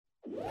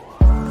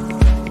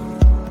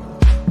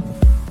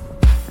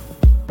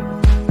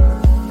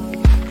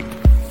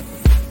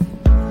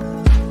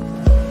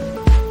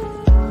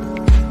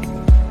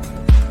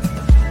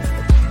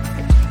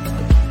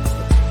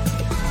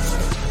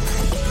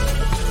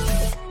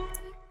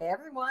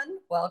everyone.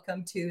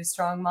 Welcome to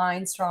Strong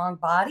Mind, Strong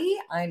Body.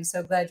 I'm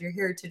so glad you're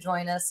here to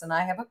join us, and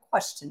I have a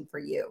question for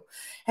you.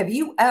 Have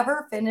you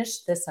ever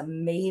finished this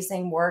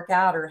amazing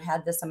workout or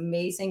had this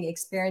amazing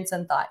experience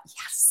and thought,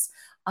 yes,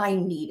 I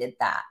needed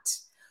that?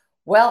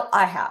 Well,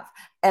 I have.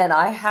 And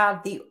I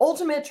have the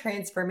ultimate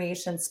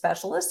transformation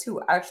specialist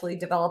who actually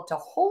developed a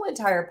whole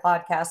entire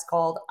podcast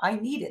called I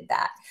Needed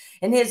That.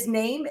 And his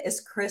name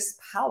is Chris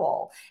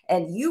Powell.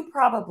 And you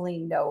probably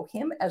know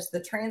him as the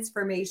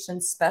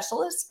transformation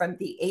specialist from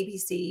the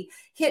ABC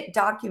hit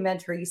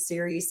documentary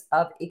series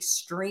of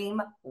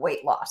Extreme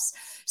Weight Loss.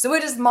 So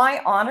it is my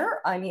honor.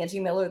 I'm Angie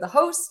Miller, the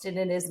host, and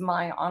it is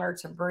my honor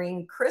to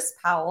bring Chris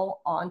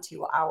Powell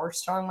onto our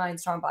Strong Mind,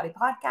 Strong Body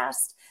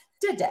podcast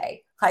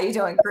today. How you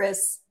doing,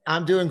 Chris?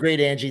 I'm doing great,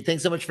 Angie.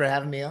 Thanks so much for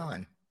having me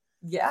on.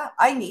 Yeah,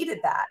 I needed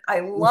that. I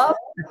love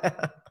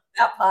that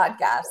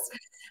podcast.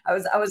 I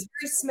was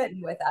very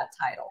smitten with that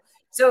title.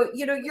 So,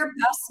 you're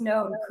best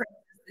known, Chris,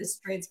 as this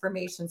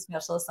transformation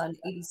specialist on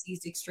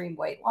ABC's Extreme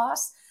Weight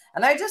Loss.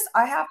 And I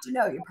have to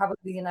know, you're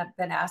probably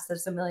been asked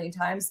this a million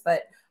times,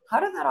 but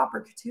how did that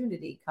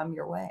opportunity come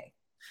your way?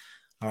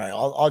 All right,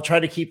 I'll try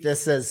to keep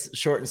this as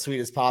short and sweet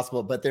as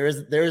possible, but there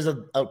is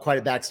quite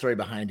a backstory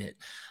behind it.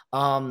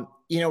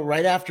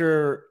 Right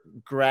after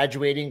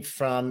graduating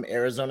from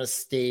Arizona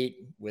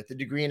State with a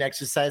degree in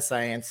exercise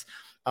science,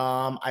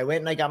 I went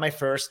and I got my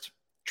first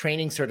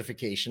training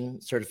certification,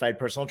 certified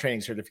personal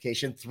training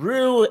certification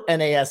through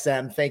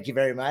NASM. Thank you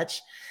very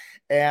much.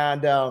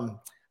 And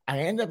I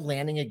ended up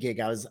landing a gig.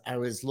 I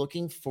was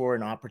looking for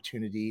an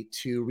opportunity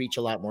to reach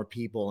a lot more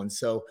people. And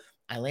so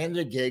I landed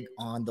a gig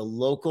on the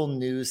local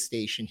news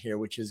station here,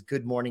 which is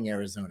Good Morning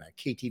Arizona,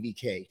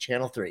 KTVK,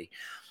 Channel 3.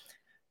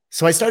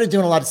 So I started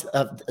doing a lot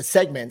of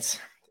segments,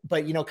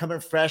 but,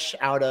 coming fresh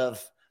out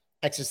of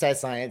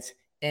exercise science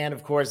and,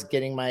 of course,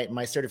 getting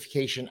my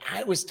certification,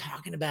 I was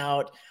talking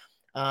about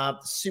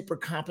super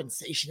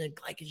compensation and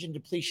glycogen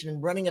depletion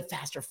and running a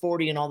faster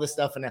 40 and all this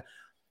stuff. And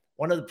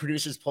one of the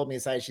producers pulled me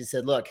aside. She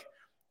said, look,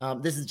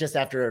 this is just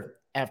after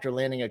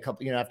landing a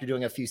couple, after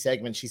doing a few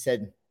segments, she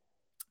said,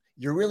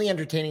 you're really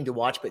entertaining to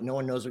watch, but no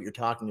one knows what you're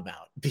talking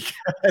about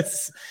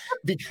because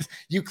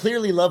you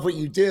clearly love what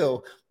you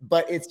do,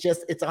 but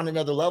it's on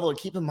another level. And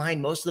keep in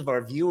mind, most of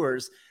our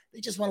viewers, they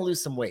just want to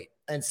lose some weight.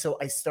 And so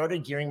I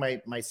started gearing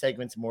my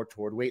segments more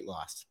toward weight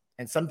loss,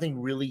 and something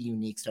really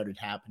unique started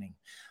happening.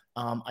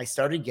 I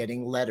started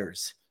getting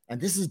letters, and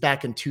this is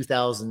back in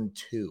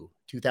 2002,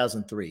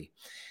 2003.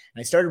 And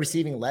I started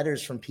receiving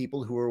letters from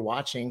people who were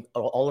watching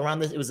all around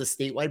this. It was a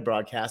statewide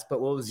broadcast,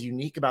 but what was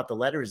unique about the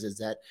letters is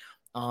that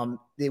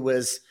they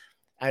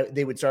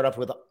would start off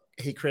with,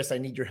 hey, Chris, I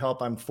need your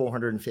help. I'm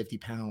 450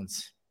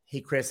 pounds.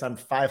 Hey, Chris, I'm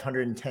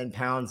 510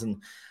 pounds.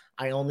 And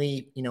I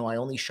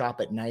only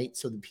shop at night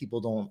so that people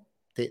don't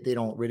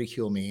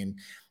ridicule me.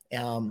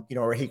 And,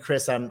 or hey,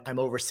 Chris, I'm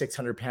over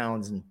 600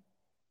 pounds. And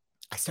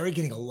I started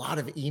getting a lot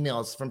of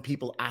emails from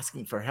people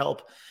asking for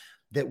help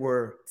that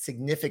were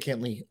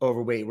significantly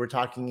overweight. We're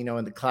talking,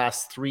 in the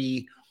class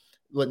 3,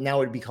 what now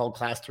would be called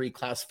class 3,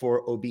 class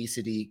 4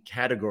 obesity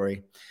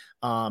category.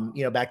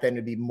 Back then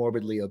it'd be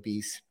morbidly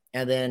obese.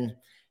 And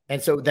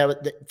so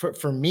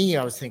for me,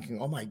 I was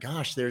thinking, oh my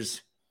gosh, there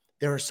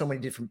are so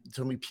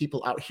many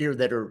people out here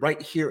that are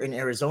right here in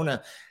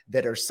Arizona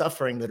that are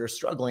suffering, that are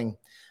struggling,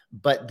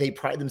 but they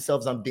pride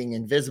themselves on being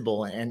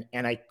invisible. And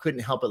I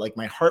couldn't help it. Like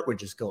my heart would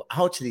just go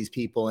out to these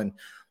people. And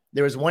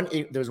there was one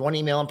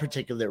email in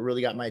particular that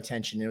really got my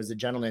attention. It was a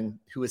gentleman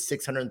who was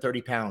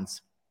 630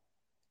 pounds.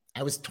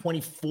 I was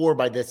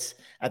 24 at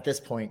this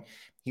point.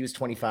 He was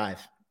 25.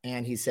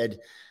 And he said,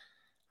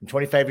 I'm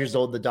 25 years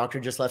old. The doctor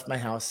just left my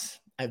house.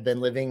 I've been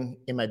living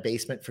in my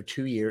basement for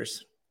 2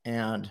 years.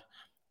 And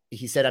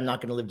he said, I'm not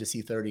going to live to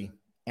see 30.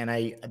 And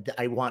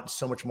I want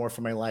so much more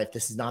for my life.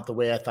 This is not the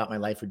way I thought my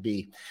life would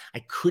be. I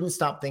couldn't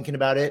stop thinking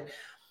about it.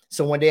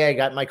 So one day I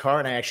got in my car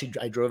and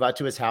I drove out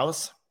to his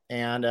house.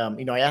 And,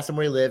 I asked him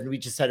where he lived. And we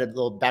just had a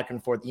little back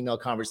and forth email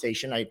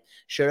conversation. I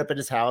showed up at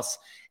his house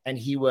and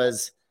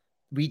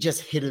we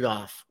just hit it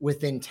off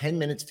within 10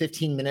 minutes,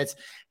 15 minutes.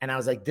 And I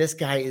was like, this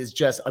guy is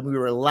we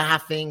were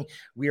laughing.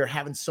 We were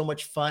having so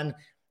much fun.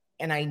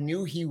 And I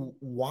knew he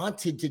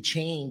wanted to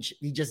change.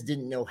 He just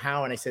didn't know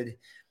how. And I said,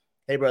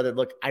 hey, brother,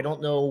 look, I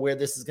don't know where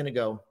this is going to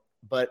go,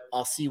 but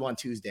I'll see you on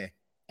Tuesday.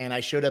 And I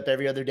showed up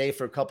every other day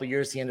for a couple of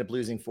years. He ended up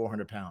losing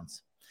 400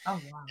 pounds.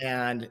 Oh, wow.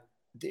 And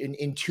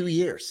in 2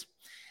 years.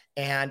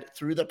 And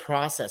through the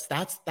process,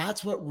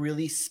 that's what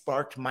really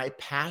sparked my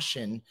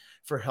passion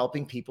for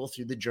helping people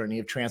through the journey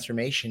of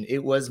transformation.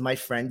 It was my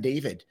friend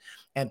David.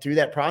 And through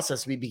that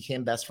process, we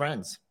became best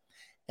friends.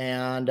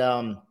 And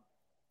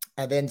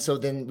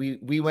then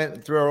we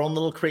went through our own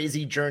little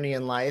crazy journey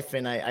in life.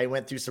 And I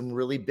went through some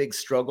really big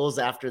struggles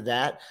after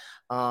that.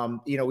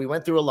 We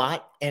went through a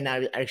lot, and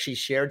I actually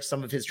shared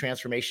some of his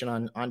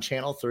transformation on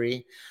Channel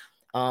 3.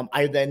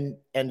 I then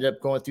ended up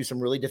going through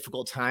some really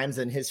difficult times,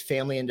 and his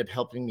family ended up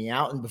helping me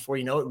out. And before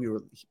you know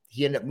it,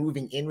 he ended up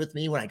moving in with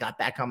me when I got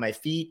back on my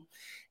feet.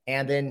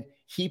 And then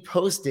he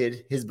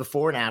posted his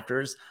before and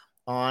afters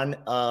on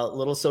a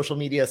little social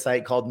media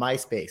site called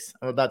MySpace.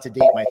 I'm about to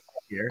date myself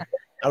year.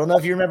 I don't know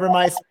if you remember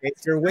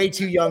MySpace. You're way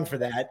too young for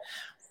that.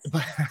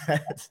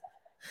 But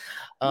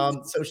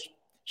so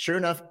sure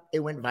enough, it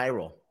went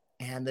viral.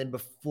 And then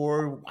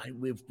before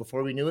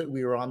we knew it,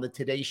 we were on the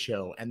Today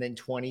Show, and then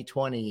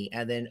 2020,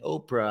 and then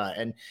Oprah.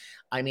 And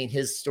I mean,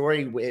 his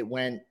story, it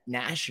went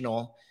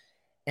national.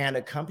 And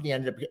a company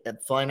ended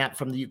up flying out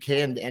from the UK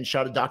and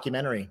shot a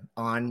documentary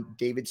on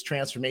David's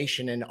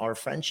transformation and our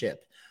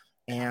friendship.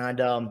 And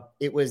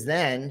it was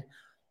then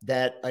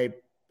that a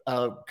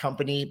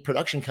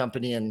production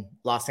company in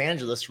Los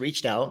Angeles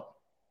reached out,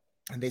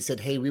 and they said,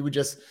 hey,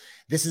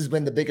 this is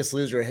when The Biggest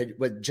Loser had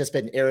just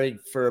been airing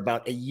for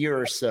about a year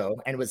or so.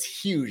 And it was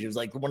huge. It was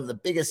like one of the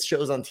biggest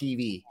shows on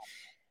TV.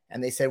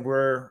 And they said,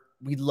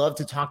 we'd love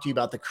to talk to you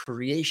about the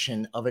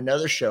creation of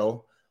another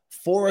show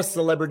for a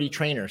celebrity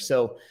trainer.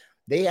 So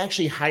they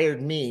actually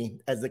hired me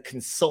as a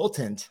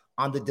consultant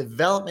on the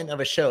development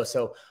of a show.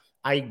 So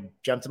I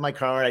jumped in my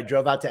car. I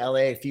drove out to LA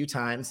a few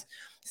times,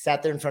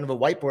 sat there in front of a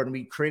whiteboard, and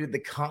we created the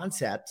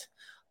concept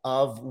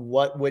of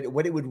what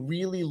it would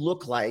really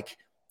look like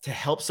to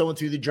help someone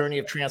through the journey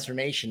of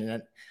transformation.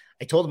 And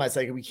I told them, I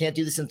said, we can't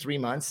do this in 3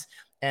 months.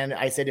 And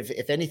I said,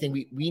 if anything,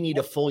 we need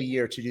a full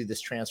year to do this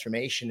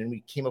transformation. And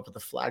we came up with the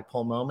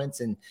flagpole moments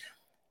and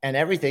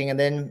everything. And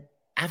then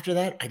after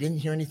that, I didn't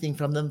hear anything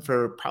from them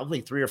for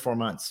probably 3 or 4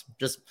 months.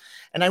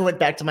 And I went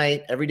back to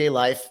my everyday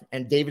life.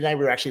 And David and I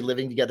were actually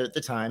living together at the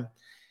time.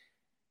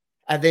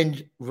 And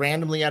then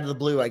randomly out of the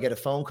blue, I get a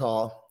phone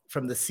call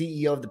from the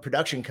CEO of the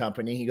production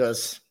company. He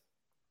goes,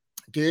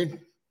 dude,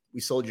 we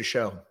sold your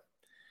show.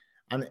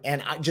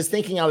 And I just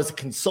thinking I was a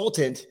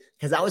consultant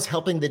because I was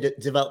helping to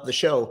develop the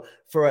show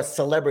for a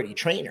celebrity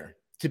trainer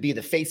to be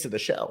the face of the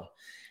show.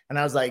 And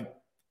I was like,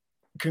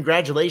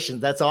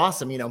 congratulations. That's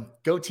awesome.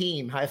 Go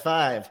team, high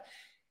five.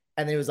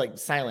 And then it was like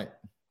silent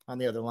on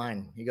the other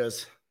line. He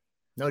goes,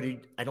 no,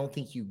 dude, I don't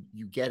think you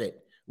get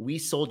it. We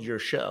sold your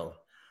show,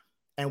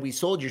 and we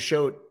sold your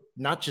show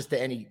not just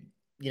to any,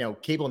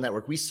 cable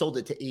network. We sold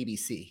it to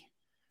ABC.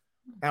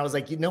 And I was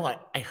like,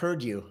 I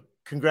heard you.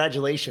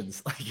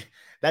 Congratulations. Like,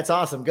 that's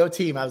awesome. Go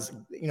team. I was,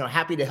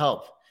 happy to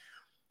help.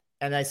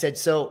 And I said,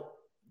 so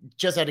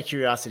just out of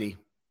curiosity,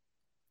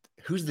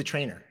 who's the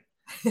trainer?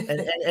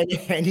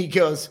 And he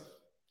goes,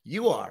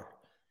 you are.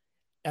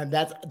 And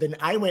then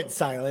I went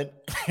silent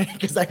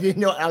because I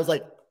didn't know. I was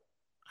like,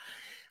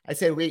 I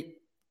said, wait,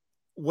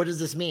 what does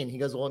this mean? He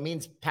goes, well, it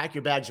means pack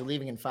your bags. You're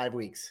leaving in 5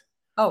 weeks.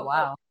 Oh,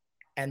 wow.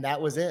 And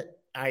that was it.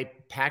 I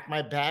packed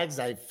my bags.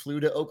 I flew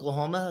to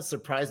Oklahoma,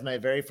 surprised my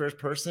very first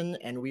person,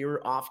 and we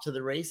were off to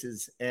the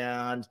races.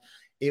 And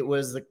it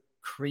was a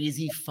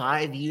crazy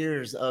 5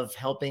 years of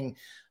helping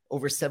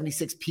over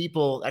 76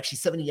 people, actually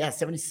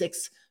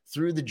 76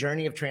 through the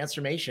journey of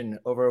transformation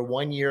over a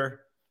 1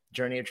 year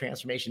journey of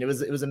transformation. It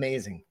was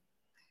amazing.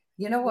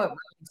 You know what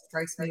really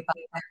strikes me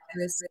about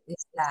this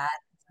is that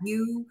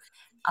you,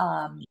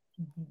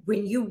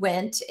 when you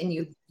went and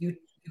you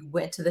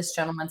went to this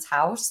gentleman's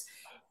house,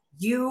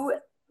 you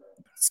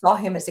saw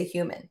him as a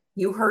human.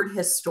 You heard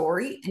his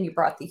story and you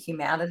brought the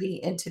humanity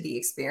into the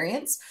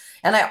experience.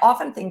 And I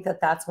often think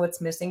that that's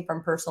what's missing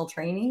from personal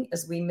training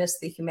is we miss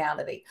the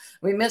humanity.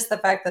 We miss the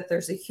fact that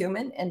there's a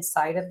human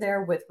inside of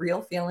there with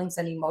real feelings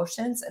and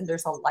emotions. And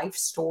there's a life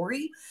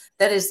story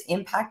that has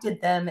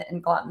impacted them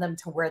and gotten them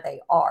to where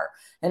they are.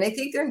 And I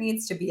think there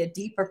needs to be a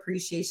deep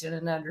appreciation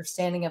and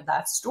understanding of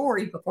that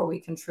story before we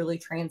can truly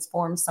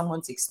transform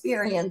someone's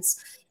experience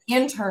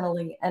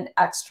internally and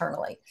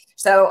externally.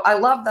 So I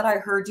love that I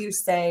heard you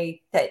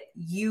say that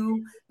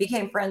you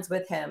became friends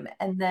with him,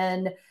 and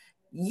then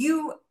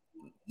you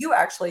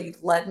actually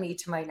led me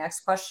to my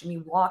next question.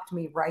 You walked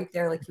me right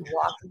there, like you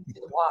walked into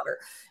the water,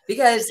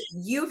 because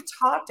you've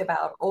talked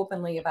about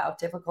openly about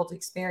difficult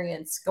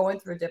experience, going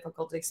through a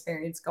difficult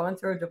experience, going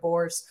through a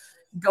divorce,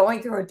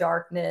 going through a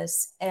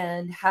darkness,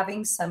 and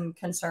having some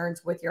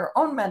concerns with your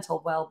own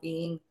mental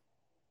well-being,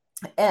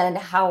 and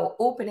how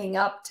opening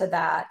up to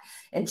that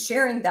and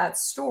sharing that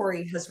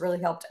story has really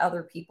helped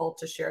other people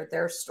to share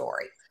their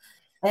story.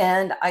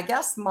 And I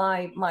guess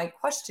my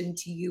question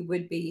to you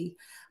would be,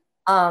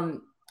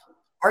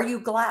 are you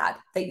glad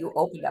that you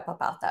opened up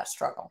about that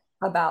struggle,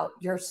 about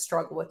your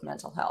struggle with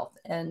mental health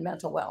and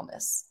mental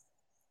wellness?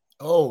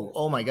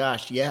 Oh my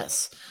gosh.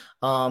 Yes.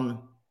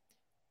 So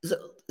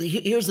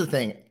here's the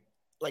thing.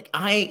 Like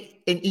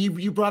and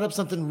you brought up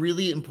something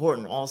really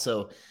important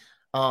also.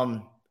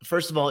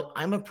 First of all,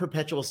 I'm a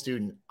perpetual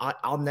student.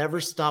 I'll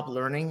never stop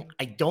learning.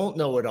 I don't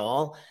know it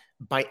all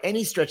by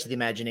any stretch of the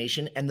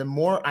imagination. And the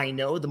more I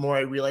know, the more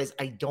I realize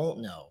I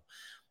don't know.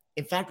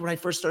 In fact, when I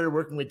first started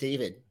working with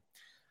David,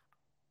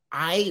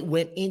 I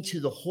went into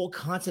the whole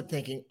concept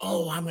thinking,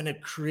 oh, I'm going to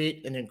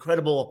create an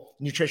incredible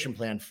nutrition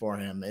plan for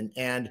him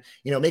and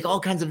make all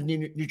kinds of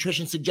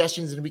nutrition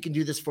suggestions, and we can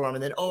do this for him.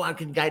 And then, oh, I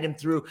can guide him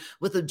through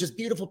with a just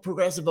beautiful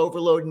progressive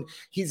overload, and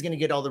he's going to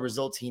get all the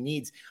results he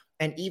needs.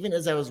 And even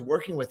as I was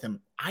working with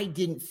him, I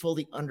didn't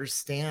fully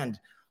understand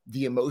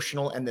the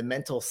emotional and the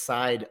mental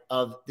side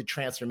of the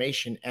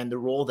transformation and the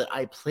role that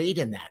I played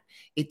in that.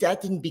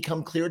 That didn't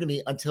become clear to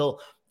me until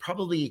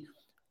probably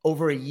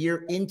over a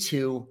year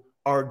into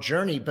our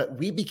journey, but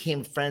we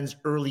became friends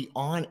early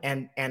on,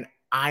 and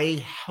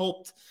I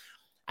helped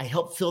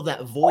fill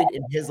that void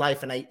in his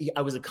life, and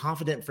I was a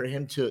confident for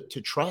him to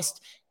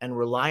trust and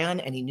rely on,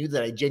 and he knew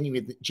that I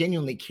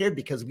genuinely cared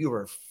because we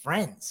were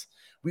friends.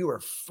 We were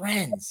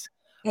friends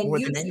And more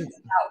you than said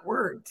anything. that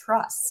word,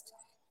 trust.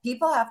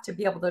 People have to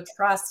be able to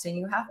trust, and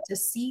you have to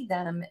see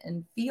them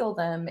and feel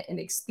them and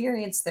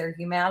experience their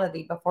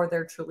humanity before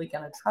they're truly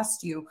going to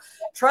trust you.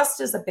 Trust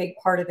is a big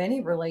part of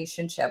any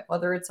relationship,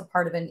 whether it's a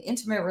part of an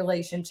intimate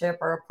relationship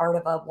or a part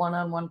of a one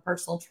on one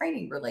personal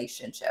training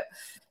relationship.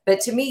 But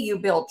to me, you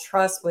built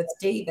trust with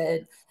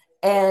David.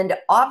 And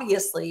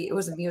obviously, it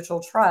was a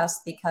mutual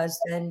trust because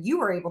then you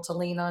were able to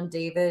lean on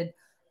David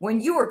when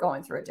you were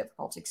going through a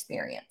difficult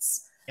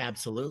experience.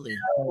 Absolutely.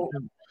 So,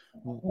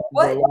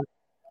 what? Well,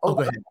 oh, Oh,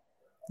 go ahead.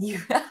 you,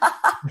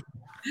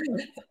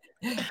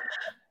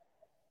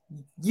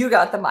 you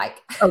got the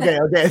mic. Okay,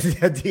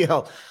 it's a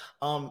deal.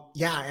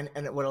 Yeah,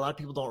 and what a lot of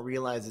people don't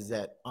realize is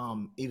that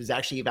it was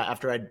actually about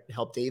after I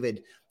helped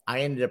David,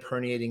 I ended up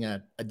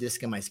herniating a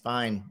disc in my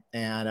spine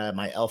and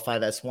my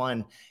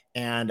L5S1,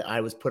 and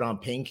I was put on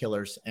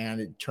painkillers,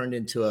 and it turned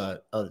into a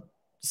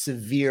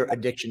severe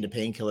addiction to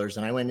painkillers,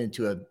 and I went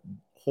into a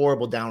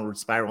horrible downward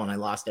spiral, and I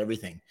lost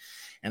everything.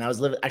 And I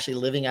was actually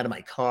living out of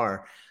my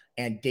car,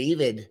 and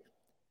David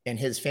and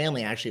his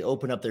family actually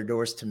opened up their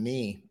doors to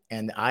me,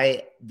 and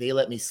they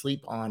let me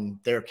sleep on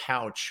their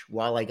couch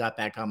while I got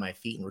back on my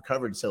feet and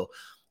recovered. So,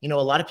 a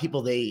lot of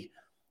people, they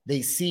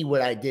see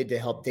what I did to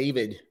help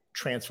David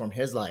transform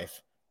his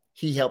life.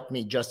 He helped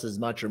me just as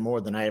much or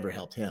more than I ever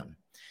helped him.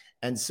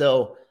 And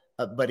so,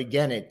 but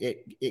again,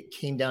 it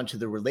came down to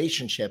the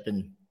relationship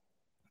and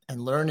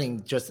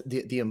learning just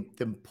the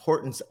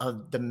importance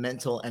of the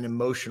mental and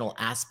emotional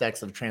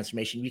aspects of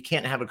transformation. You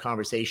can't have a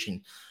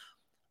conversation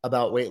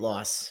about weight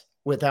loss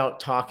without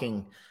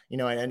talking,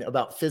 and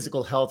about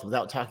physical health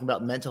without talking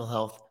about mental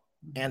health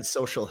and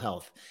social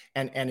health.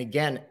 And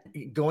again,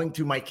 going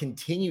through my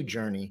continued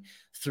journey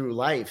through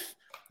life,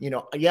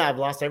 yeah, I've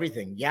lost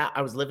everything. Yeah,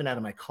 I was living out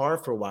of my car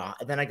for a while.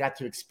 And then I got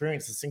to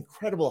experience this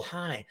incredible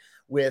high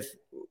with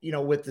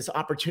this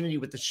opportunity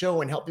with the show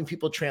and helping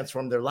people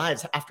transform their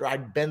lives after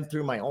I'd been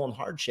through my own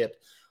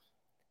hardship.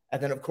 And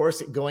then, of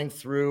course, going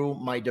through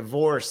my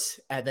divorce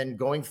and then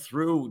going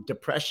through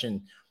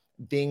depression,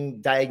 being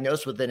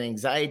diagnosed with an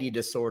anxiety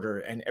disorder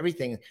and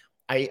everything,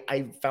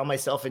 I found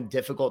myself in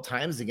difficult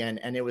times again.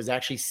 And it was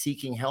actually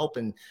seeking help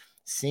and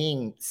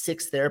seeing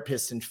 6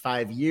 therapists in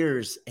 5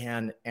 years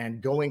and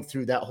going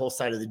through that whole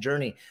side of the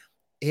journey.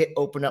 It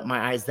opened up my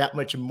eyes that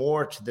much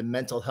more to the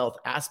mental health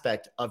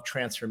aspect of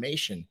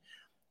transformation.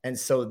 And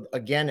so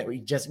again, we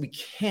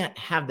can't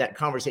have that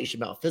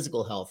conversation about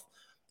physical health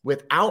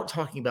without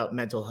talking about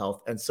mental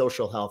health and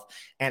social health.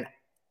 And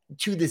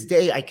to this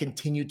day, I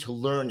continue to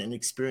learn and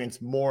experience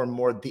more and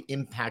more the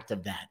impact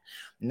of that.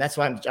 And that's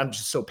why I'm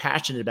just so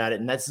passionate about it.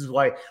 And this is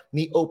why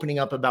me opening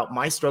up about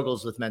my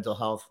struggles with mental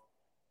health,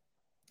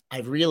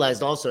 I've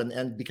realized also,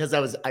 and because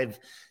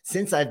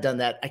since I've done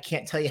that, I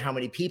can't tell you how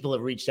many people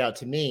have reached out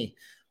to me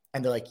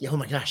and they're like, oh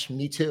my gosh,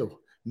 me too.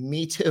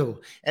 Me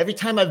too. Every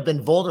time I've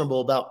been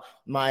vulnerable about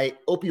my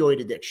opioid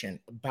addiction,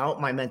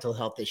 about my mental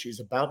health issues,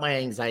 about my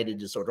anxiety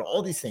disorder,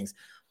 all these things,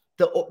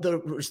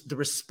 the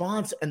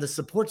response and the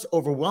support's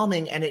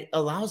overwhelming, and it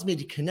allows me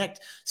to connect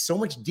so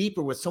much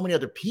deeper with so many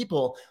other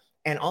people.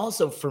 And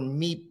also for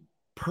me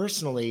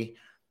personally,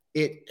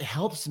 it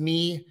helps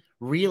me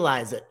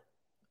realize that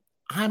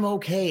I'm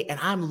okay and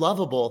I'm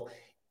lovable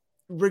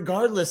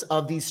regardless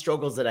of these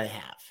struggles that I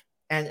have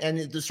and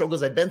the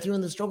struggles I've been through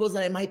and the struggles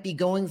that I might be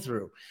going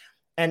through.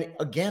 And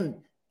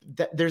again,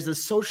 there's a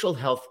social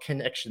health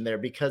connection there,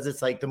 because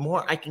it's like the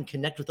more I can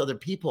connect with other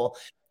people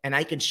and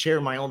I can share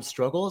my own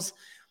struggles,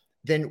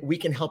 then we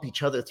can help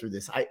each other through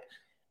this.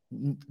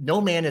 No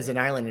man is an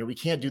island, and we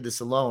can't do this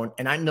alone.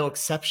 And I'm no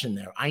exception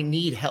there. I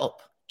need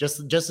help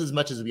just as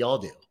much as we all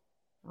do.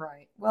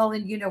 Right. Well,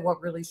 and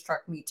what really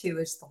struck me too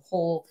is the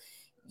whole,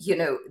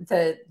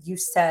 you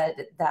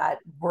said that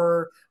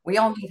we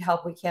all need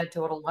help. We can't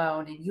do it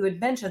alone. And you had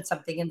mentioned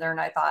something in there, and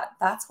I thought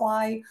that's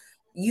why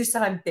you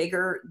said I'm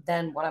bigger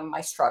than one of my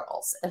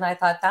struggles. And I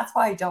thought that's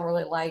why I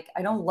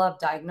don't love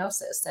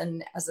diagnosis.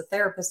 And as a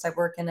therapist, I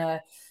work in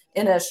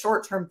a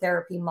short-term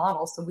therapy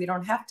model, so we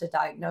don't have to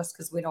diagnose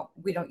because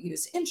we don't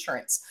use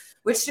insurance,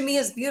 which to me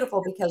is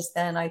beautiful, because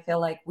then I feel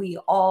like we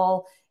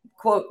all,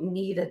 quote,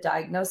 need a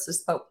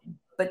diagnosis, but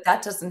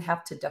that doesn't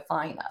have to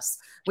define us.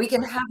 We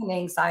can have an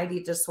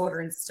anxiety disorder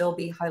and still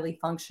be highly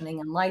functioning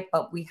in life,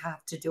 but we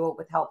have to do it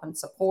with help and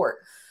support.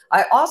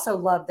 I also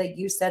love that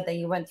you said that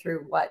you went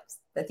through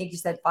I think you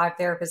said 5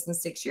 therapists in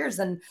 6 years.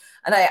 And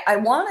I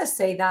want to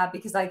say that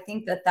because I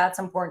think that that's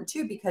important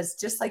too, because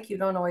just like you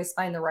don't always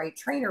find the right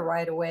trainer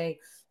right away,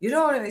 you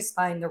don't always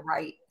find the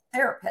right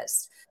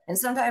therapist. And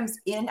sometimes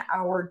in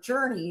our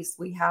journeys,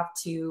 we have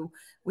to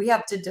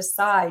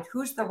decide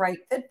who's the right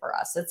fit for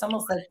us. It's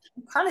almost like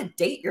you kind of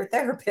date your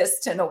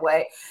therapist in a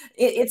way.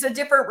 It's a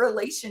different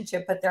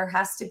relationship, but there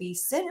has to be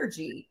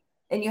synergy,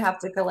 and you have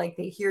to feel like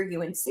they hear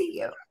you and see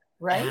you,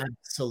 right?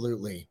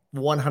 Absolutely.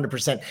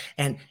 100%.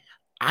 And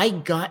I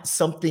got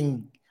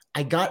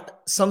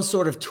some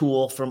sort of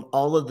tool from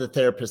all of the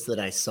therapists that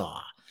I saw.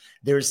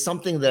 There's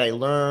something that I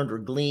learned or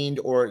gleaned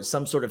or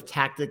some sort of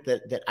tactic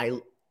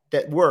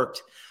that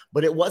worked.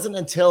 But it wasn't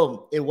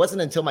until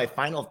my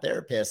final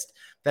therapist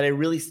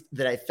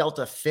that I felt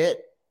a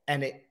fit,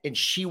 and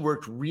she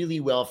worked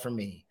really well for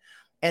me.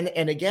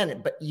 And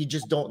again, but you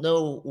just don't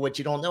know what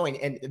you don't know.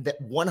 And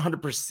that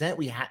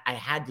 100% I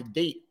had to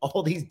date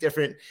all these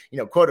different,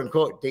 quote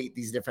unquote, date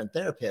these different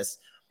therapists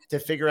to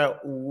figure out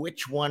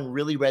which one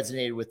really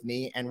resonated with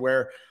me, and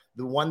where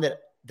the one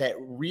that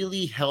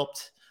really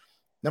helped,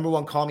 number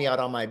one, call me out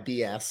on my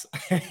BS,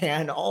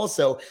 and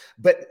also,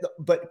 but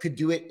could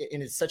do it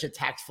in such a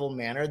tactful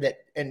manner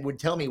and would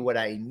tell me what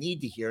I need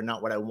to hear,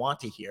 not what I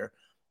want to hear.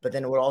 But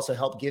then it would also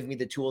help give me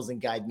the tools and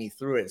guide me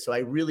through it. So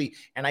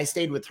I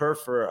stayed with her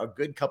for a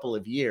good couple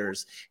of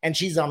years, and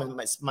she's on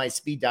my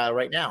speed dial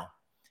right now.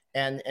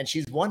 And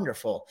she's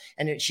wonderful.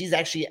 And she's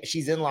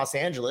in Los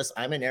Angeles.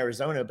 I'm in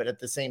Arizona, but at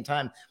the same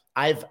time,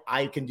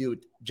 I can do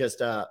just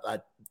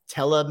a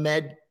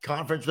telemed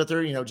conference with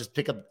her, just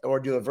pick up or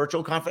do a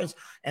virtual conference.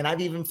 And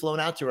I've even flown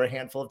out to her a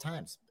handful of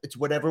times. It's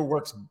whatever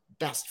works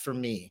best for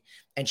me.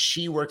 And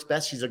she works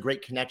best. She's a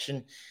great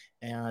connection.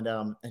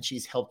 And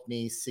she's helped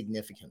me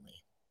significantly.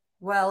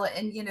 Well,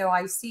 and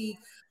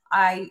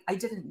I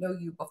didn't know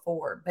you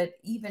before, but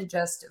even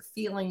just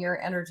feeling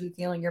your energy,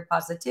 feeling your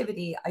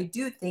positivity, I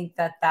do think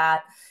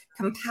that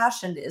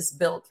compassion is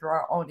built through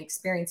our own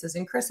experiences.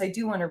 And Chris, I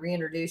do want to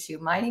reintroduce you.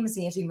 My name is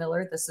Angie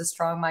Miller. This is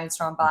Strong Mind,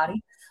 Strong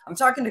Body. I'm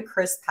talking to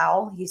Chris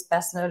Powell. He's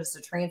best known as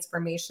a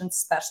transformation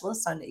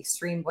specialist on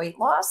extreme weight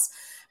loss.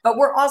 But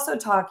we're also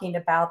talking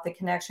about the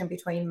connection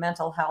between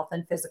mental health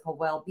and physical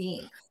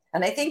well-being.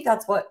 And I think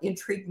that's what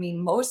intrigued me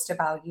most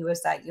about you,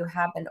 is that you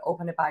have been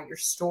open about your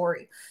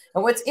story.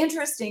 And what's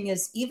interesting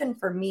is, even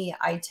for me,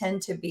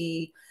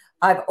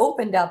 I've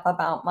opened up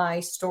about my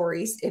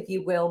stories, if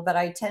you will, but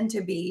I tend to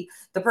be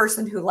the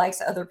person who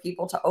likes other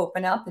people to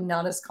open up and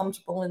not as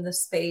comfortable in the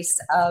space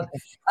of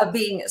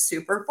being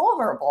super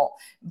vulnerable.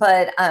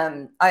 But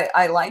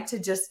I like to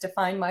just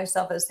define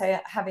myself as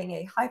having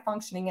a high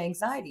functioning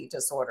anxiety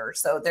disorder.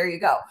 So there you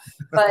go.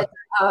 But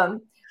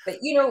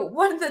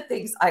one of the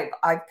things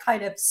I've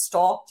kind of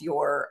stalked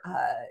your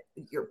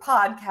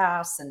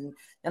podcasts,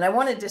 and I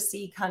wanted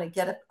to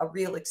get a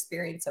real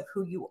experience of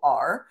who you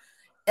are.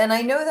 And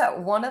I know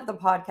that one of the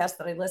podcasts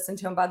that I listened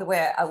to, and by the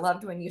way, I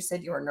loved when you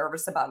said you were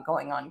nervous about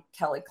going on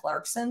Kelly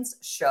Clarkson's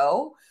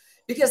show,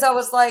 because I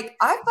was like,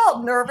 I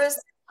felt nervous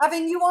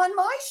having you on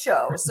my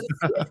show. So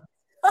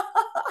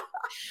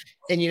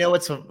and you know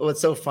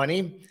what's so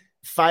funny?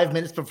 5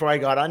 minutes before I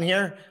got on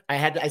here,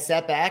 I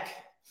sat back.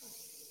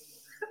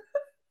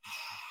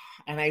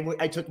 And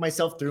I took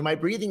myself through my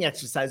breathing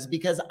exercises,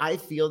 because I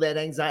feel that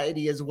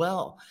anxiety as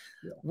well.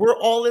 Yeah. We're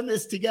all in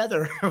this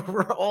together.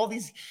 We're all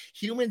these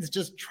humans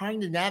just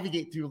trying to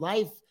navigate through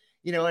life,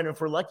 and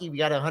if we're lucky, we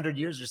got 100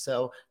 years or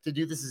so to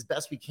do this as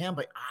best we can.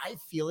 But I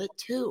feel it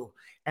too.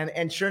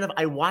 And sure enough,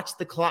 I watched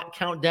the clock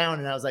count down,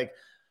 and I was like,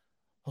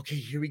 okay,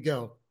 here we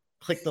go.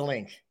 Click the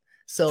link.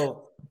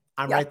 So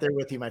I'm right there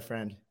with you, my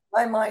friend.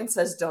 My mind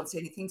says, don't say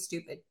anything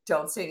stupid.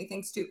 Don't say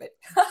anything stupid.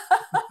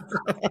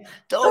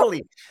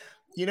 Totally.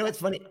 It's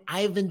funny.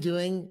 I've been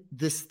doing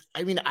this.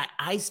 I mean,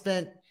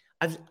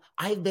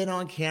 I've been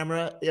on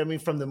camera. I mean,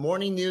 from the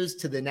morning news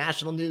to the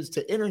national news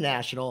to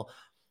international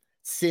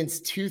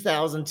since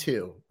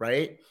 2002,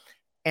 right?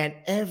 And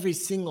every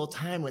single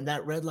time when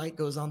that red light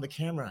goes on the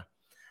camera,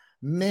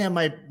 man,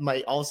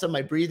 all of a sudden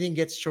my breathing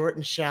gets short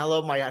and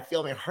shallow. I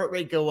feel my heart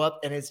rate go up,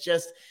 and it's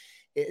just,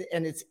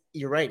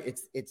 you're right.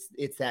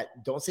 It's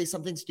that, don't say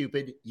something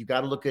stupid. You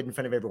got to look good in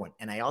front of everyone.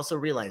 And I also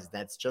realize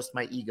that's just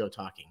my ego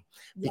talking,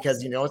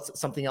 because it's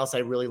something else I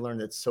really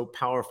learned that's so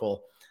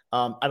powerful.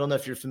 I don't know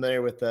if you're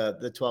familiar with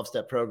the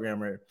 12-step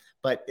program,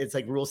 but it's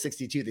like Rule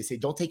 62. They say,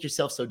 don't take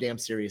yourself so damn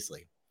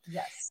seriously.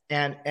 Yes.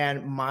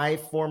 And my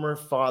former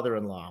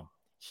father-in-law,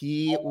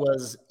 he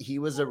was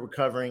a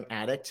recovering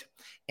addict.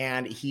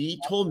 And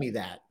he told me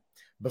that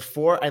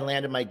before I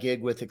landed my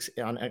gig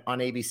on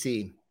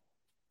ABC.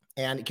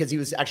 And because he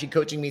was actually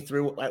coaching me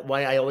through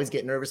why I always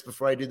get nervous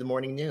before I do the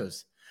morning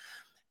news.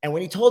 And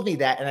when he told me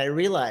that, and I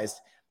realized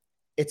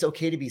it's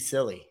okay to be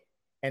silly,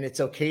 and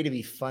it's okay to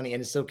be funny, and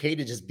it's okay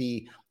to just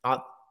be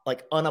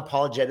like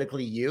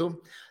unapologetically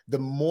you. The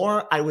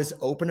more I was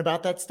open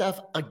about that stuff,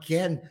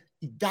 again,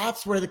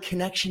 that's where the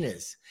connection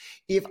is.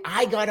 If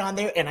I got on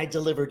there and I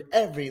delivered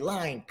every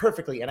line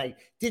perfectly and I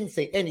didn't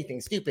say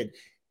anything stupid,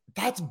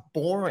 that's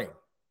boring.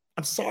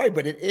 I'm sorry,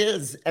 but it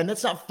is. And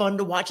that's not fun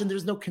to watch, and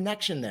there's no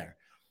connection there.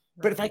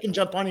 But if I can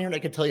jump on here and I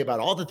can tell you about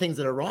all the things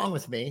that are wrong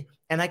with me,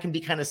 and I can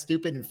be kind of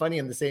stupid and funny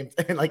in the same,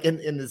 like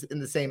in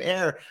the same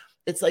air,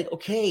 it's like,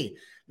 okay,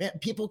 man,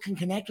 people can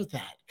connect with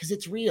that because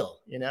it's real,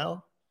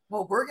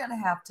 Well, we're going to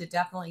have to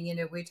definitely,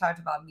 we talked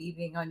about me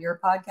being on your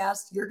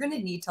podcast. You're going to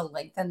need to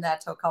lengthen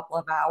that to a couple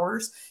of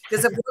hours,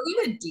 because if we're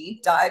going to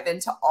deep dive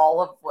into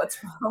all of what's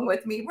wrong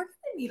with me, we're going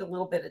to need a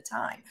little bit of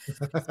time.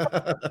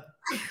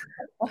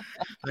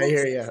 I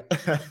hear you.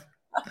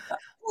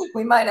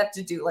 We might have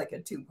to do like a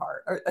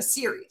 2-part or a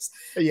series.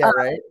 Yeah,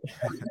 right.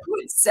 You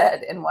had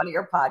said in one of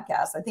your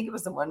podcasts, I think it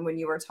was the one when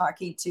you were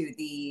talking to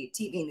the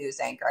TV news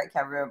anchor, I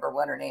can't remember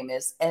what her name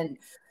is, and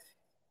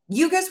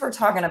you guys were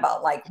talking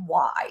about like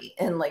why,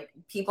 and like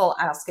people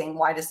asking,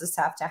 why does this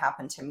have to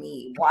happen to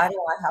me? Why do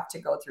I have to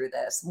go through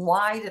this?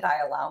 Why did I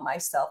allow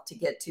myself to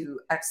get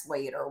to X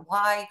weight? Or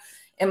why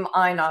am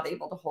I not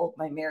able to hold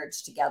my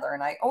marriage together?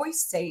 And I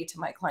always say to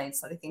my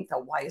clients that I think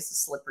that why is a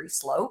slippery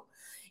slope.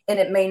 And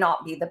it may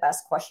not be the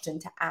best question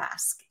to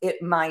ask.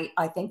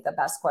 I think the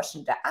best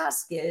question to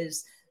ask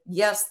is,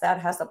 yes,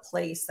 that has a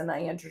place. And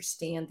I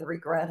understand the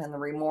regret and the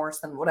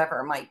remorse and whatever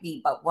it might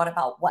be. But what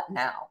about what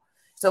now?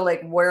 So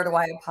like, where do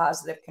I have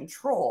positive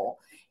control?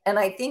 And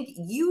I think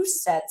you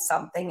said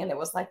something, and it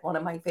was like one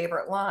of my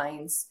favorite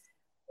lines,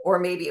 or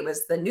maybe it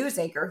was the news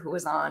anchor who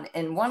was on.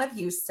 And one of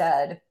you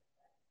said,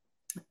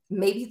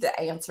 maybe the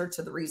answer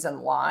to the reason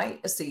why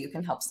is so you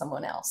can help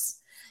someone else.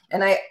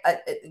 And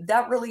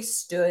that really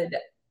stood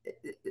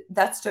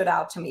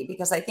out to me,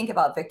 because I think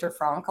about Viktor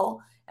Frankl,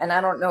 and I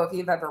don't know if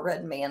you've ever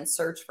read Man's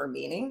Search for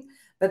Meaning,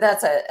 but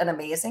that's an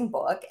amazing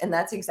book. And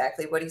that's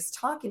exactly what he's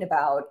talking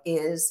about,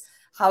 is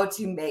how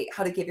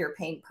to give your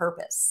pain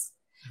purpose,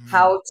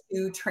 how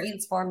to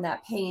transform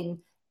that pain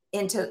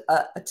into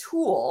a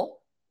tool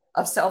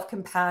of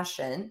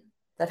self-compassion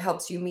that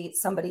helps you meet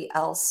somebody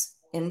else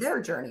in their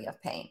journey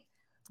of pain.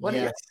 What are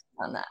your thoughts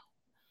on that?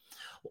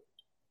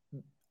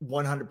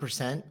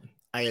 100%.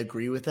 I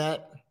agree with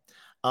that.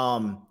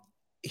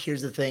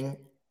 Here's the thing.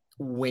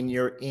 When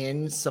you're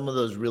in some of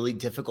those really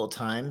difficult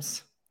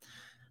times,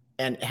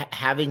 and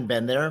having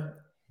been there,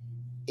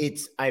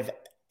 it's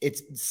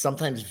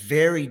sometimes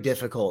very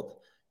difficult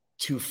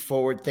to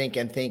forward think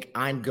and think,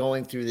 I'm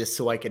going through this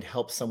so I could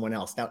help someone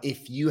else. Now,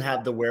 if you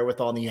have the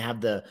wherewithal and you have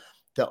the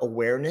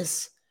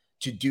awareness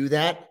to do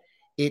that,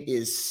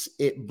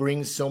 it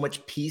brings so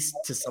much peace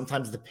to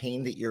sometimes the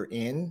pain that you're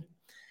in.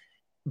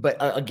 But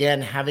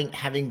again,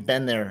 having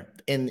been there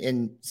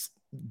in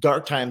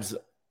dark times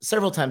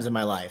several times in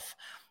my life,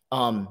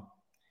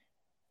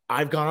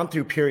 I've gone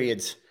through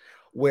periods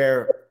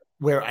where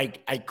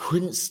I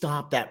couldn't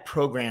stop that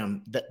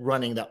program that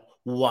running, that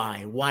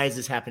why is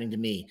this happening to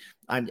me?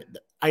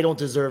 I don't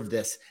deserve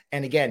this.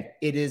 And again,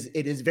 it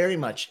is very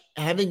much,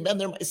 having been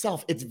there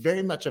myself, it's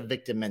very much a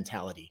victim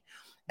mentality.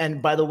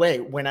 And by the way,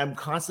 when I'm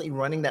constantly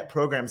running that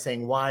program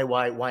saying,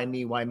 why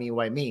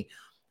me,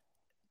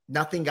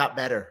 nothing got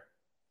better.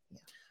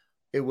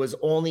 It was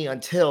only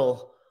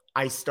until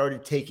I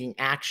started taking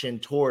action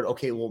toward,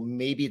 okay, well,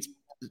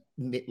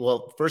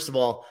 first of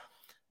all,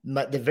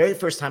 the very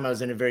first time I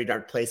was in a very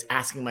dark place,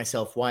 asking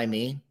myself, why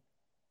me?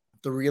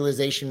 The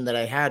realization that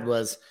I had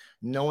was,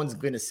 no one's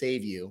going to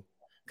save you,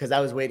 because I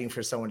was waiting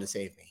for someone to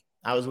save me.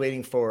 I was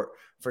waiting for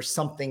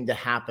something to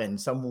happen,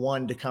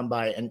 someone to come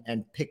by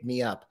and pick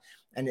me up.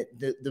 And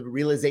the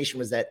realization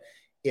was that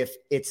if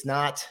it's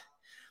not,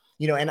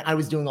 and I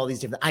was doing all these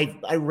different,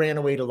 I ran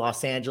away to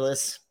Los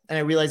Angeles, and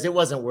I realized it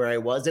wasn't where I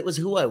was. It was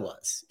who I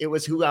was. It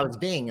was who I was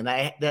being. And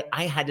that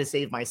I had to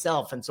save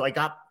myself. And so I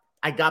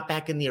got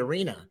back in the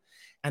arena,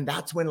 and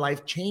that's when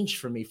life changed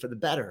for me for the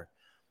better.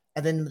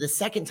 And then the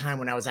second time,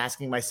 when I was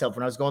asking myself,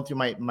 when I was going through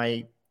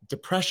my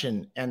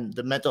depression and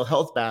the mental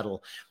health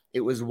battle,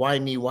 it was why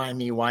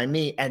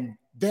me? And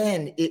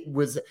then it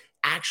was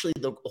actually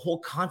the whole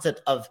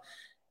concept of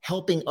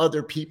helping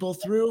other people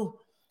through.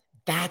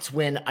 That's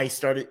when I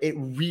started. It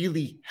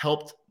really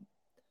helped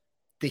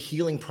the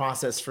healing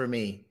process for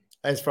me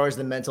as far as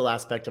the mental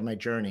aspect of my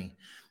journey.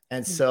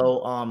 And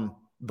so,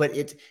 but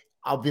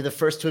I'll be the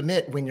first to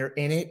admit, when you're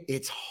in it,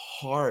 it's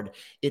hard.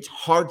 It's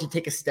hard to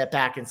take a step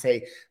back and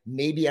say,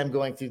 maybe I'm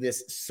going through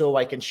this so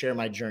I can share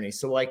my journey.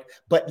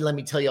 But let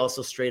me tell you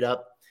also straight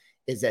up,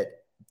 is that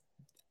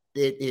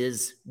it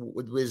is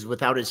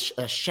without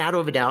a shadow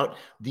of a doubt,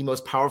 the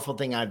most powerful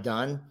thing I've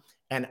done.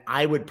 And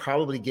I would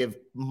probably give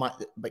my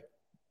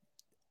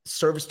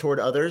service toward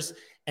others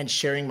and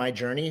sharing my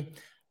journey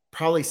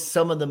probably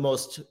some of the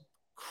most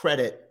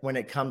credit when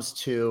it comes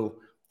to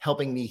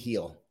helping me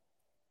heal.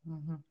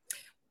 Mm-hmm.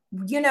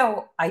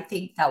 I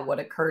think that what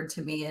occurred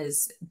to me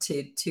is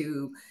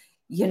to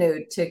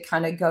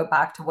kind of go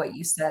back to what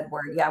you said,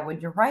 where,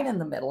 when you're right in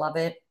the middle of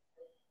it,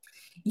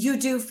 you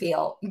do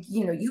feel,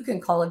 you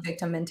can call it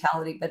victim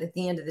mentality, but at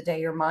the end of the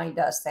day, your mind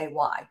does say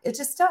why. It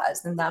just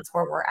does. And that's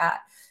where we're at.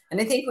 And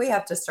I think we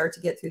have to start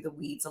to get through the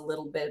weeds a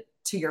little bit,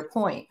 to your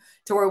point,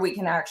 to where we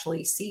can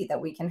actually see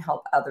that we can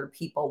help other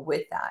people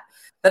with that.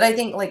 But I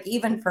think, like,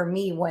 even for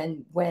me,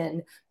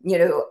 when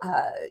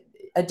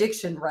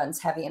addiction runs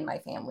heavy in my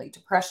family,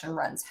 depression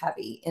runs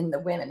heavy in the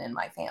women in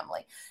my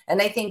family.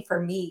 And I think for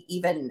me,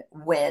 even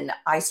when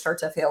I start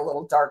to feel a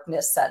little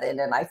darkness set in,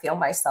 and I feel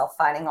myself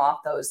fighting off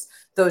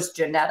those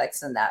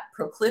genetics and that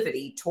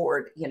proclivity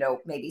toward,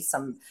 maybe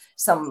some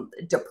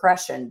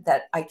depression,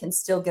 that I can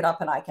still get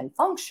up and I can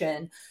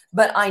function.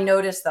 But I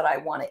notice that I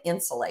want to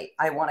insulate.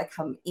 I want to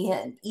come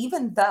in,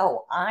 even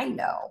though I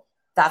know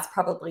that's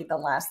probably the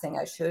last thing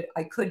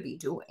I could be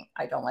doing.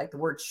 I don't like the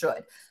word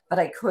should, but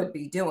I could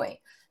be doing.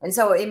 And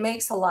so it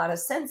makes a lot of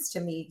sense to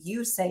me,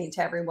 you saying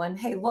to everyone,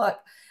 hey, look,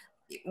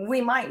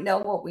 we might know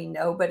what we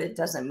know, but it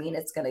doesn't mean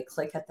it's going to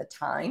click at the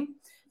time.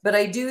 But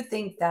I do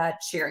think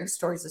that sharing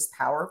stories is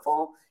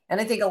powerful. And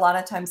I think a lot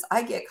of times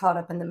I get caught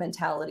up in the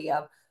mentality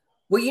of,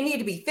 well, you need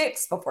to be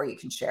fixed before you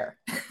can share.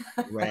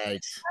 Right.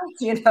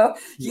 You know,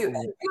 you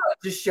have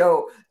to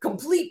show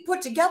complete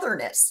put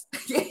togetherness.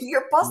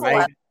 Your puzzle has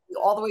Right. to be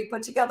all the way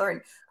put together.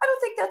 And I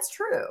don't think that's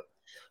true.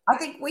 I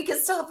think we can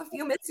still have a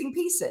few missing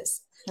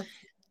pieces.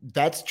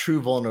 That's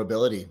true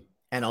vulnerability.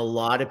 And a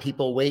lot of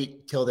people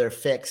wait till they're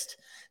fixed,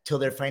 till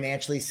they're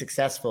financially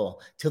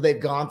successful, till they've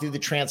gone through the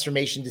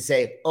transformation to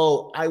say,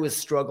 oh, I was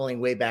struggling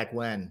way back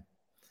when.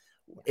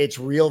 It's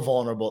real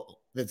vulnerable.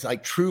 It's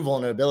like true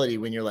vulnerability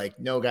when you're like,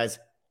 no, guys,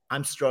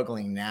 I'm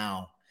struggling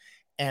now.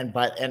 And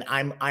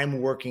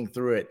I'm working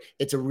through it.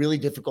 It's a really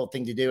difficult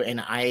thing to do.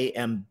 And I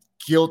am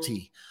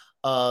guilty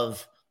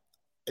of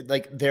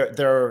like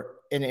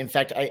and in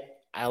fact, I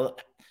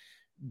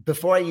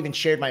before I even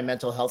shared my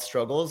mental health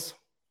struggles,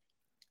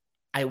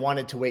 I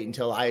wanted to wait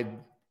until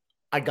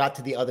I got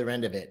to the other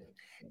end of it.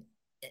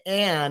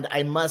 And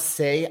I must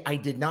say, I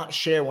did not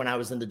share when I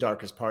was in the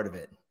darkest part of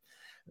it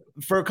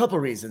for a couple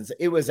of reasons.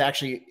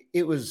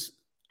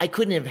 I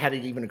couldn't have had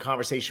even a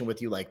conversation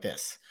with you like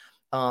this.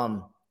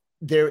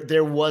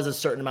 There was a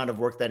certain amount of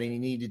work that I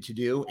needed to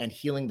do and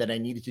healing that I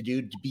needed to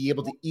do to be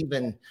able to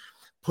even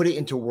put it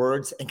into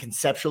words and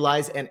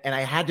conceptualize. And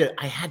I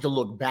had to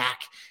look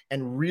back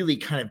and really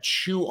kind of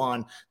chew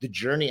on the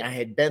journey I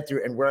had been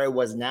through and where I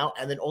was now,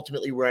 and then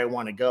ultimately where I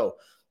want to go.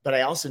 But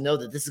I also know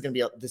that this is going to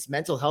be this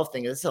mental health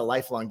thing. This is a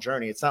lifelong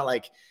journey. It's not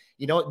like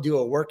you don't do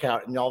a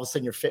workout and all of a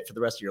sudden you're fit for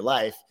the rest of your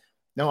life.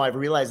 No, I've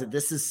realized that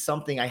this is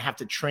something I have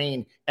to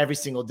train every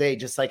single day,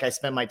 just like I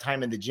spend my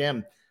time in the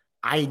gym.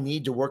 I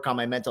need to work on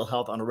my mental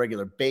health on a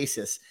regular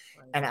basis.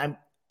 Right. And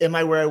am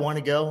I where I want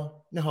to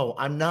go? No,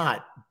 I'm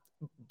not,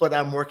 but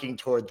I'm working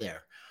toward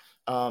there.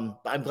 I'm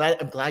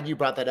glad you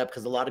brought that up,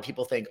 because a lot of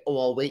people think, oh,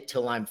 I'll wait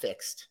till I'm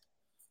fixed.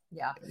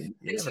 Yeah.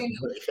 You're never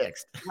completely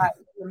fixed. Right.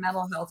 Your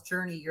mental health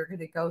journey, you're going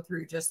to go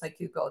through just like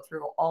you go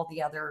through all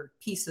the other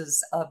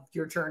pieces of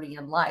your journey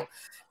in life.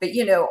 But,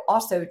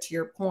 also to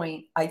your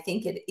point, I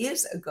think it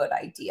is a good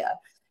idea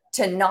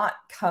to not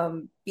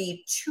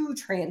be too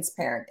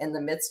transparent in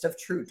the midst of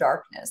true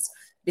darkness,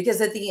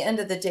 because at the end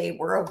of the day,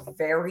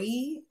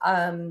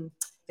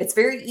 it's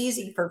very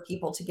easy for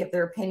people to give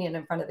their opinion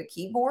in front of a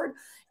keyboard.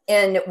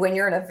 And when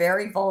you're in a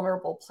very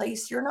vulnerable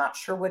place, you're not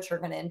sure what you're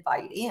going to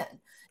invite in.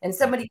 And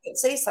somebody could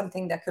say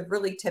something that could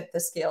really tip the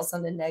scales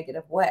in a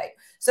negative way.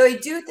 So I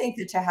do think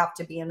that you have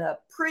to be in a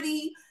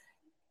pretty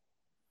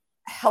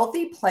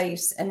healthy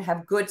place and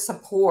have good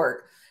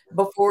support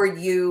before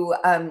you,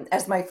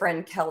 as my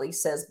friend Kelly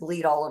says,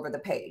 bleed all over the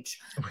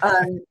page.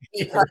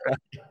 Because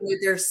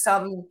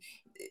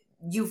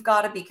you've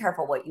got to be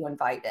careful what you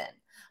invite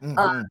in.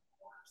 Mm-hmm.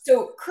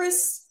 So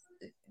Chris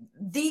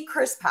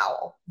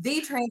Powell,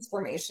 the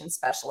transformation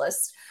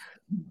specialist,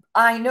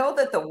 I know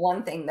that the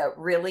one thing that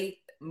really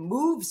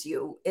moves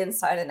you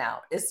inside and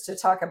out is to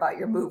talk about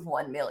your Move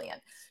 1 Million.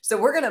 So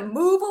we're going to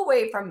move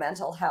away from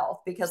mental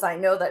health, because I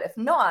know that if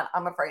not,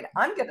 I'm afraid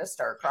I'm going to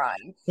start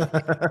crying. And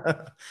I'm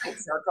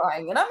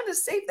going to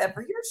save that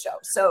for your show.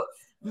 So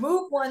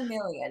Move 1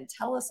 Million,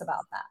 tell us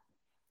about that.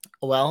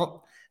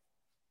 Well,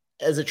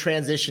 as a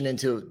transition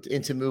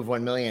into Move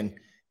 1 Million,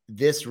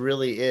 this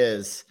really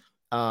is,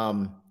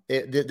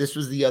 this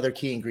was the other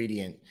key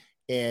ingredient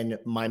in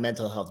my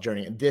mental health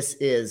journey. And this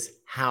is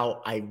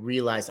how I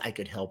realized I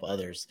could help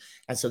others.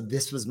 And so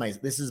this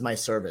is my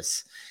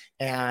service.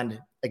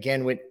 And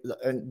again,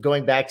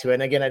 going back to it,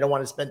 and again, I don't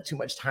want to spend too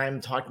much time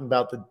talking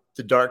about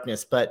the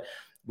darkness, but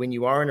when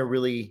you are in a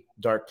really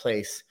dark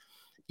place,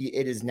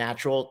 it is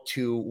natural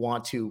to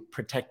want to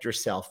protect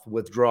yourself,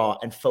 withdraw,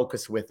 and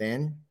focus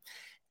within.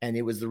 And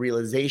it was the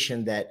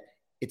realization that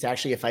it's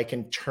actually, if I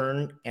can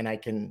turn and I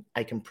can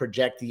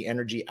project the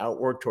energy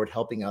outward toward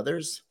helping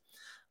others.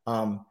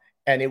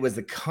 And it was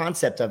the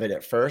concept of it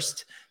at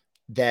first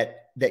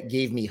that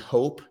gave me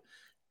hope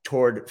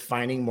toward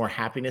finding more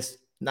happiness,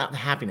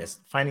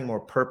 finding more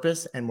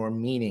purpose and more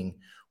meaning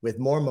with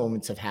more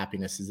moments of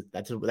happiness.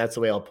 That's the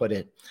way I'll put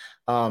it.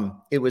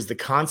 It was the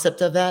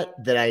concept of that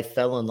I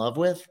fell in love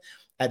with.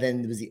 And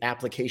then it was the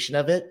application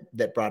of it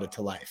that brought it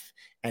to life.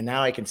 And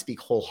now I can speak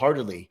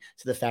wholeheartedly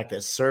to the fact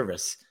that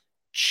service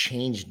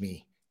changed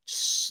me.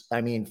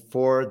 I mean,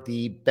 for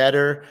the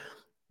better,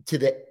 to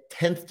the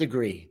 10th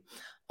degree.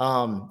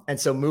 And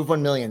so Move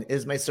 1 Million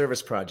is my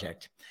service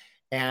project.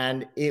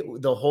 And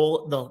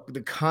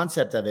the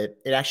concept of it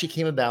actually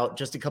came about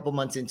just a couple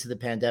months into the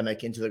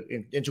pandemic,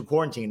 into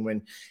quarantine,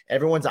 when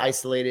everyone's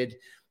isolated,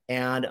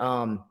 and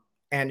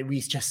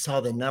we just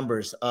saw the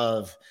numbers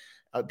of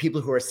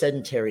people who are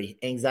sedentary,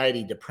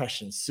 anxiety,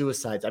 depression,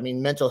 suicides. I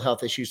mean, mental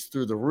health issues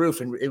through the roof.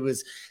 And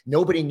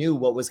nobody knew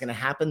what was going to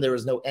happen. There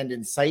was no end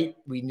in sight.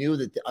 We knew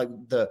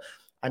that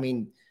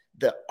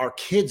our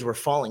kids were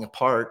falling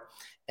apart.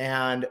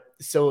 And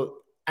so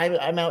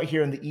I'm out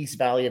here in the East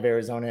Valley of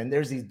Arizona, and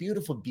there's these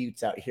beautiful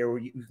buttes out here where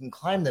you can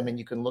climb them and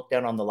you can look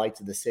down on the lights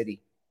of the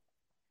city.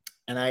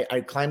 And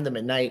I climbed them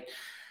at night,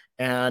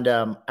 and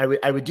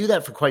I would do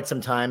that for quite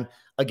some time.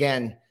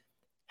 Again,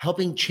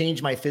 helping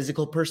change my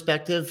physical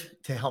perspective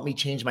to help me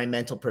change my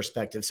mental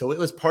perspective. So it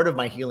was part of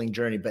my healing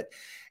journey. But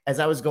as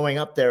I was going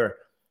up there,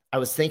 I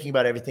was thinking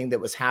about everything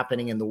that was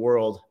happening in the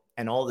world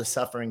and all the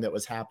suffering that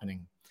was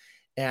happening.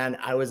 And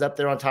I was up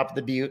there on top of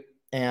the butte,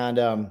 and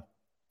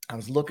I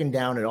was looking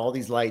down at all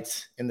these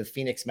lights in the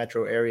Phoenix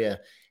metro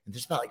area. And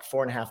there's about like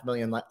 4.5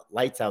 million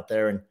lights out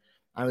there. And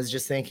I was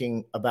just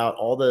thinking about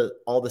all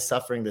the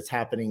suffering that's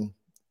happening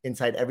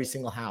inside every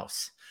single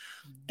house.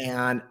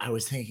 And I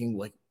was thinking,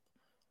 like,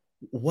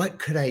 what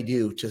could I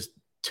do just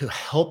to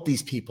help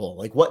these people?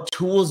 Like, what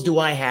tools do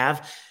I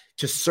have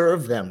to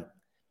serve them?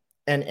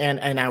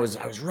 And I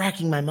was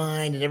racking my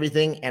mind and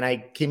everything, and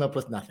I came up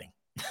with nothing.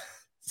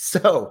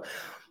 So,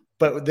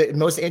 but the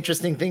most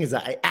interesting thing is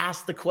that I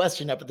asked the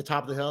question up at the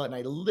top of the hill, and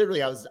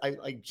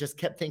I just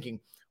kept thinking,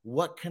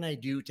 what can I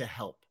do to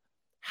help?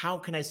 How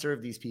can I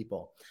serve these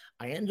people?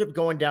 I ended up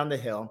going down the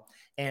hill,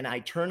 and I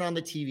turn on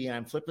the TV, and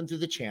I'm flipping through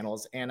the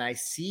channels, and I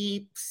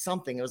see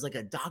something. It was like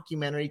a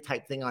documentary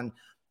type thing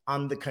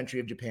on the country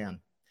of Japan.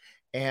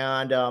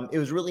 And it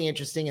was really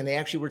interesting. And they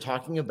actually were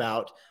talking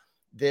about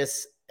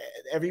this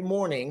every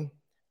morning.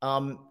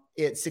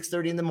 At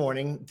 6:30 in the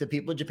morning, the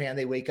people of Japan,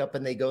 they wake up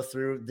and they go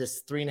through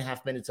this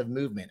 3.5 minutes of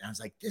movement. I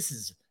was like, this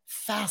is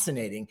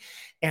fascinating.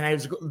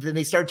 And then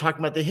they started talking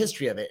about the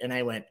history of it. And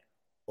I went,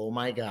 oh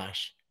my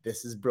gosh,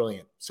 this is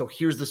brilliant. So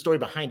here's the story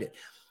behind it.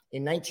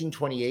 In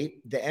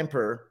 1928, the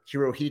Emperor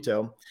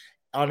Hirohito,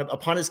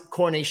 upon his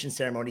coronation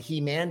ceremony,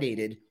 he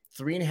mandated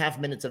 3.5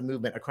 minutes of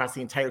movement across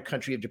the entire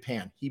country of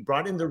Japan. He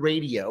brought in the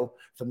radio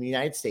from the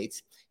United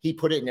States. He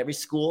put it in every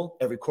school,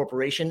 every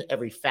corporation,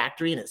 every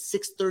factory. And at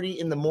 6:30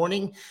 in the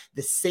morning,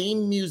 the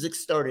same music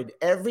started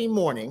every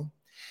morning.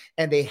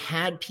 And they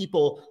had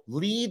people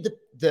lead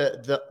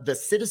the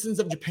citizens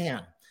of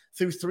Japan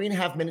through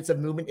 3.5 minutes of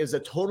movement. It was a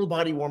total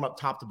body warm up,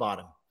 top to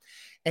bottom.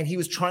 And he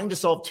was trying to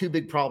solve two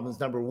big problems.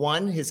 Number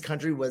one, his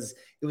country was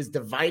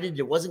divided.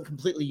 It wasn't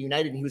completely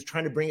united. And he was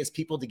trying to bring his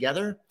people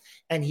together,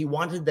 and he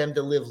wanted them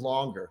to live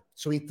longer.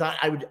 So he thought,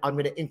 I'm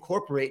going to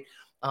incorporate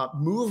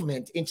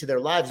movement into their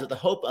lives with the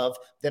hope of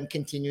them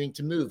continuing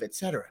to move,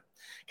 etc.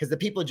 Because the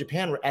people of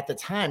Japan were, at the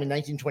time in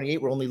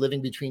 1928, were only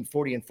living between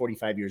 40 and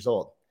 45 years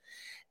old.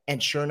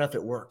 And sure enough,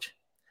 it worked.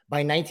 By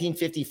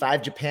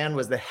 1955, Japan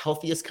was the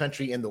healthiest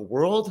country in the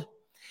world.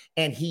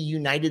 And he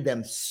united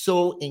them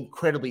so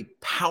incredibly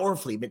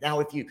powerfully. But now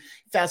if you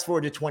fast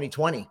forward to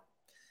 2020,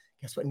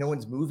 guess what? No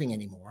one's moving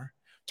anymore.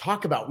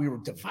 Talk about, we were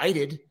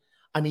divided.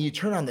 I mean, you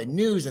turn on the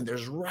news and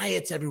there's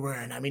riots everywhere.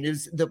 And I mean,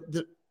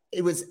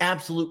 it was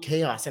absolute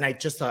chaos. And I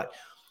just thought,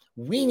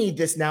 we need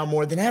this now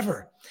more than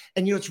ever.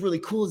 And you know, what's really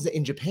cool is that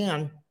in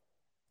Japan,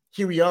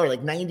 here we are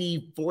like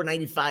 94,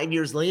 95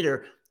 years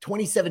later,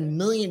 27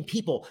 million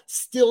people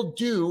still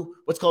do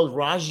what's called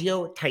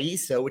Ragio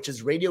Taiso, which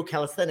is radio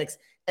calisthenics,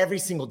 every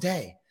single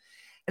day.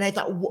 And I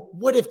thought,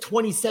 what if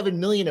 27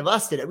 million of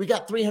us did it? We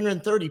got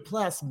 330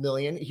 plus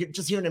million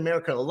just here in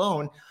America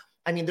alone.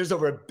 I mean, there's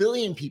over 1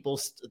 billion people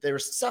that are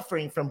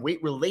suffering from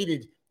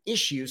weight-related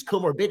issues,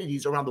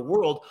 comorbidities around the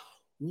world.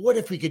 What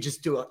if we could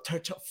just do a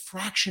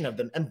fraction of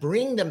them and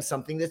bring them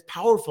something that's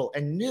powerful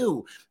and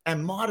new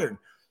and modern?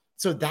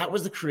 So that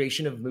was the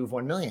creation of Move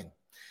 1 Million.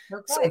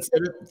 Okay. So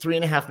instead of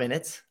 3.5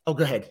 minutes, oh,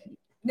 go ahead.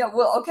 No,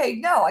 well, okay,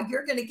 no,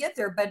 you're going to get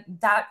there, but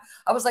that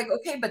I was like,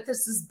 okay, but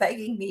this is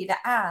begging me to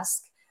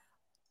ask.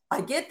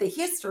 I get the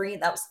history,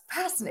 and that was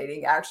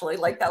fascinating, actually.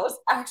 Like, that was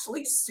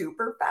actually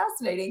super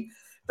fascinating.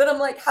 But I'm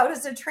like, how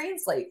does it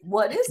translate?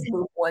 What is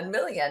Move 1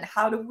 Million?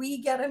 How do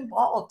we get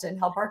involved and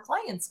help our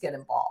clients get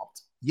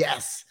involved?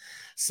 Yes.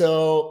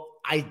 So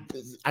I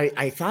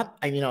thought,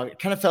 I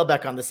kind of fell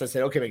back on this. I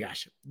said, okay, my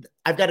gosh,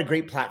 I've got a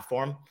great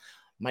platform.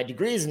 My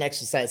degree is in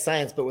exercise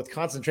science, but with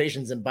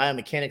concentrations in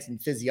biomechanics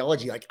and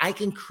physiology, like I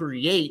can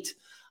create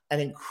an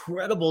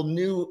incredible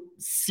new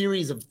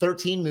series of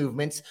 13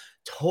 movements,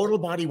 total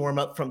body warm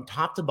up from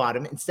top to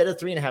bottom. Instead of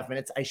 3.5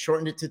 minutes, I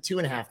shortened it to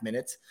 2.5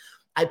 minutes.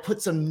 I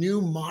put some new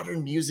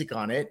modern music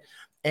on it.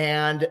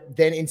 And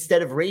then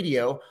instead of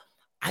radio,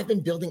 I've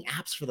been building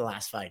apps for the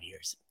last 5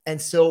 years. And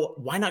so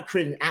why not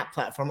create an app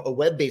platform, a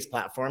web-based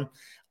platform,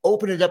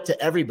 open it up to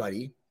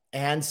everybody?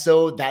 And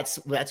so that's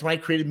when I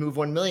created Move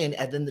 1 Million.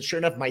 And then sure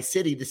enough, my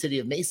city, the city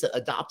of Mesa,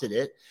 adopted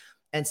it.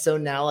 And so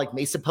now, like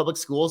Mesa Public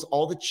Schools,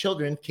 all the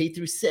children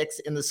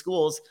K-6 in the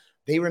schools,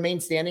 they remain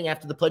standing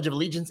after the Pledge of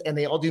Allegiance, and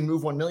they all do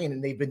Move 1 Million.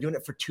 And they've been doing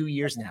it for 2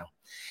 years now.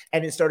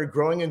 And it started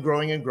growing and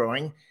growing and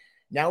growing.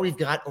 Now we've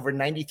got over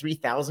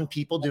 93,000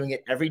 people doing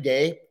it every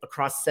day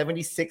across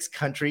 76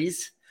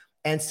 countries.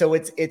 And so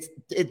it's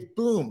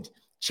boomed.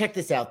 Check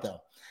this out, though.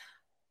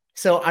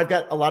 So I've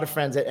got a lot of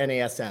friends at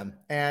NASM,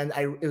 and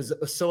it was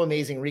so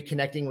amazing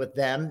reconnecting with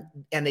them,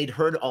 and they'd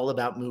heard all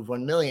about Move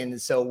 1 Million.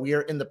 And so we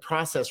are in the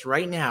process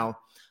right now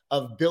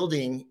of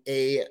building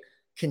a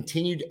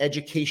continued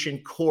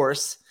education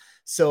course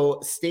So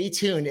stay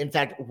tuned. In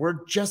fact,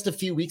 we're just a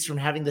few weeks from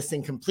having this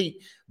thing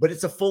complete, but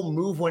it's a full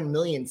Move 1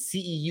 Million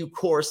CEU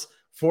course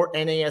for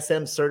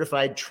NASM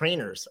certified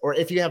trainers, or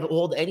if you have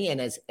hold any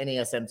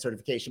NASM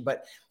certification,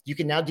 but you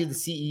can now do the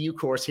CEU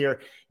course here.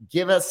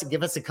 Give us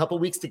a couple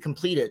weeks to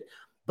complete it,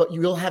 but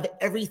you'll have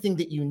everything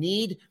that you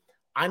need.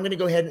 I'm going to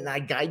go ahead and I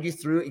guide you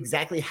through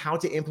exactly how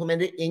to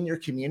implement it in your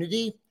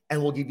community,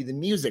 and we'll give you the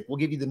music, we'll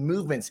give you the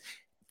movements,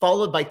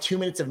 followed by 2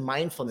 minutes of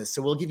mindfulness.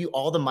 So we'll give you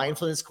all the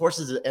mindfulness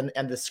courses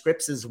and the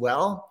scripts as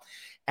well.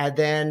 And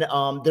then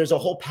there's a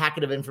whole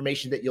packet of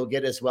information that you'll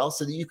get as well,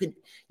 so that you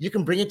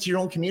can bring it to your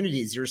own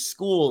communities, your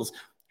schools,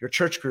 your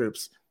church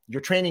groups,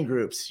 your training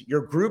groups,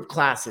 your group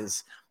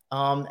classes.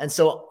 And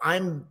so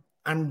I'm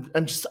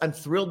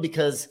thrilled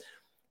because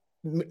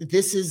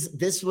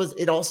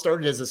it all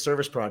started as a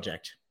service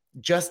project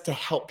just to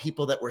help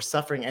people that were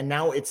suffering, and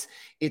now it's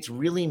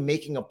really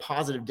making a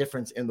positive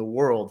difference in the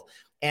world.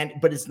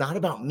 But it's not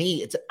about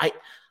me.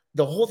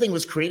 The whole thing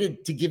was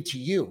created to give to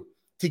you,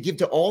 to give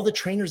to all the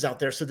trainers out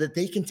there so that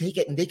they can take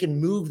it and they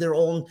can move their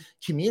own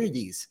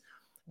communities.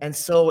 And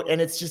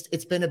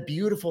it's been a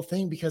beautiful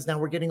thing because now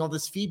we're getting all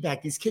this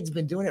feedback. These kids have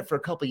been doing it for a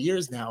couple of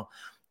years now.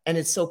 And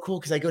it's so cool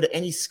because I go to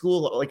any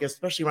school, like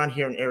especially around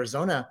here in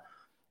Arizona,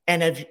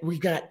 and we've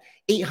got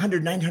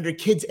 800, 900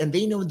 kids, and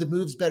they know the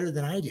moves better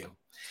than I do.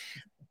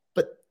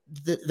 But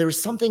there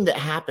was something that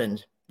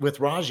happened with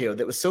Raggio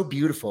that was so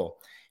beautiful.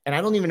 And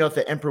I don't even know if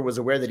the emperor was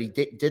aware that he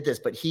did this,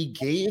 but he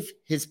gave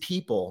his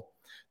people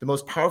the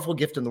most powerful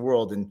gift in the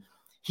world. And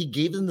he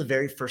gave them the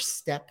very first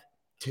step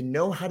to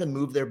know how to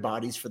move their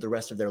bodies for the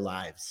rest of their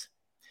lives.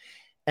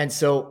 And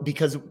so,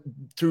 because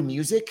through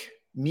music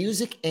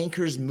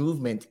anchors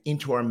movement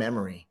into our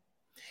memory.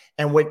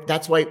 And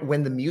that's why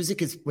when the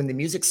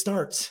music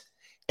starts,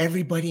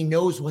 everybody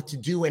knows what to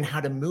do and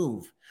how to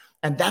move.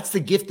 And that's the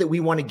gift that we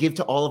want to give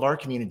to all of our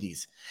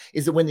communities,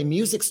 is that when the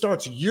music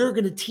starts, you're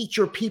going to teach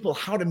your people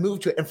how to move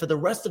to it. And for the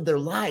rest of their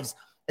lives,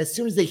 as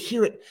soon as they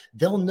hear it,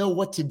 they'll know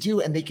what to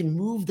do and they can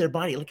move their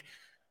body. Like,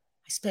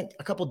 I spent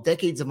a couple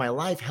decades of my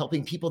life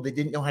helping people that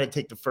didn't know how to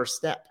take the first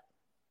step,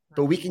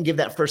 but we can give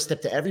that first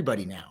step to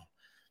everybody now.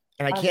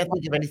 And I can't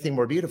think of anything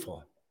more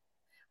beautiful.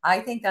 I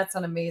think that's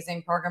an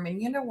amazing program.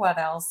 And you know what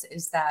else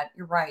is that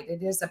you're right.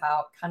 It is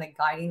about kind of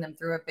guiding them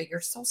through it, but you're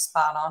so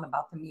spot on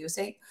about the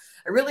music.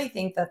 I really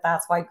think that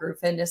that's why group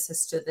fitness has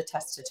stood the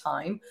test of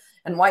time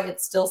and why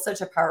it's still such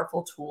a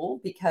powerful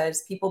tool,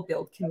 because people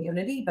build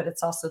community, but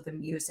it's also the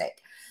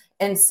music.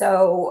 And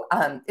so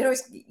it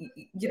always,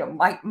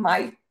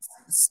 my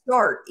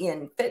start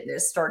in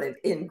fitness started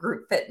in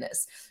group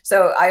fitness.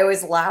 So I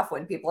always laugh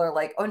when people are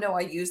like, oh no,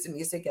 I use the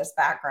music as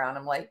background.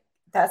 I'm like,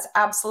 that's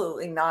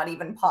absolutely not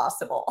even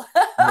possible.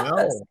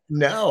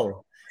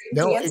 No.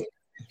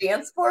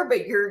 Dance for,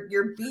 but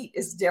your beat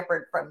is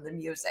different from the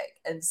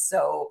music. And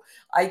so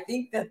I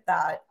think that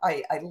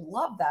I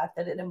love that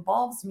it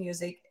involves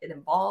music. It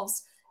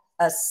involves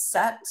a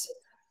set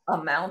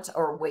amount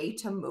or way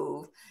to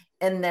move.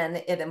 And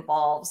then it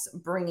involves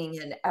bringing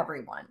in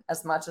everyone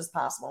as much as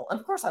possible. And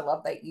of course, I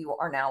love that you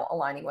are now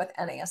aligning with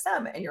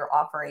NASM and you're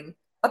offering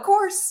a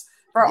course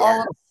for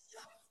all of us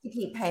to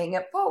keep paying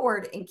it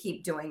forward and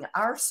keep doing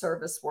our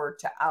service work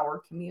to our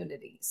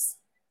communities.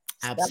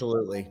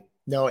 Absolutely.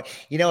 No,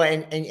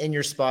 and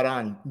you're spot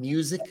on.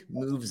 Music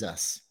moves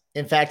us.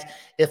 In fact,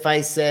 if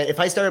I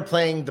started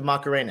playing the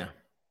Macarena,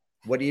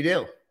 what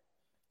do?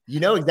 You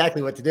know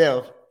exactly what to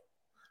do,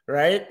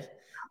 right?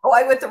 Oh,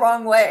 I went the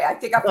wrong way. I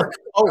think I forgot.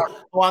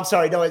 Oh, I'm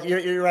sorry. No,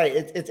 you're right.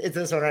 It's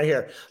this one right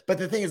here. But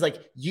the thing is,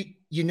 like,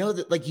 you know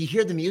that, like, you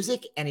hear the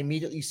music and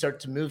immediately you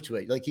start to move to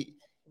it. Like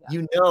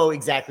you know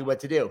exactly what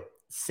to do.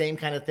 Same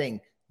kind of thing.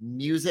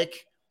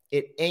 Music,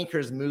 it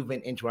anchors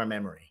movement into our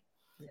memory.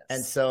 Yes.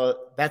 And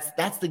so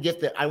that's the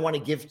gift that I want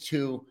to give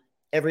to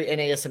every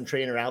NASM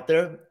trainer out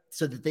there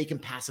so that they can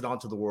pass it on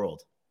to the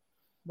world.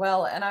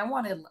 Well, and I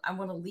want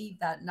to leave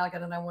that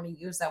nugget, and I want to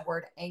use that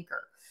word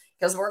anchor,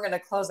 because we're going to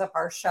close up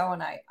our show.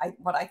 And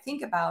what I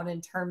think about in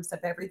terms of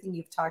everything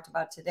you've talked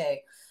about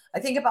today,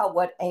 I think about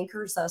what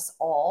anchors us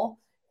all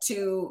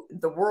to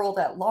the world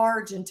at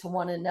large and to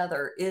one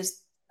another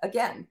is,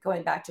 again,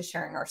 going back to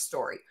sharing our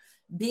story.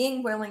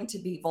 Being willing to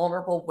be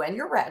vulnerable when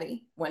you're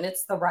ready, when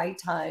it's the right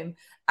time,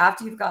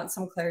 after you've gotten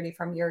some clarity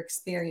from your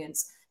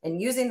experience, and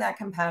using that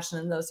compassion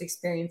and those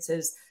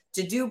experiences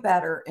to do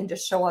better and to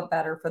show up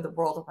better for the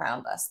world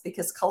around us.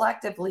 Because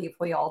collectively, if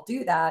we all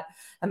do that,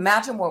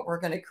 imagine what we're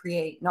going to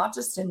create, not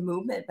just in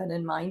movement, but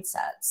in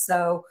mindset.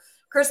 So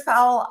Chris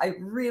Powell, I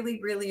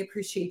really, really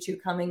appreciate you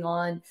coming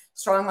on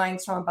Strong Mind,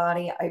 Strong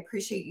Body. I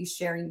appreciate you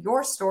sharing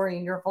your story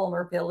and your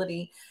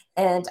vulnerability.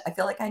 And I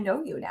feel like I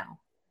know you now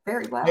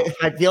very well.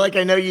 I feel like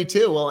I know you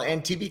too. Well,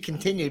 and to be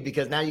continued,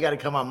 because now you got to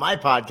come on my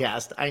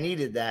podcast. I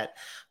needed that.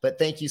 But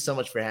thank you so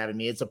much for having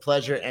me. It's a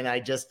pleasure. And I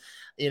just,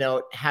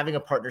 having a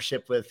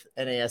partnership with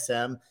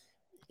NASM,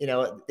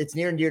 it's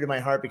near and dear to my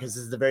heart because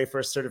this is the very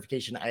first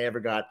certification I ever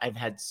got. I've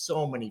had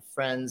so many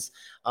friends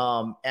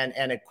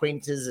and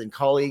acquaintances and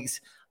colleagues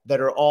that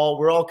we're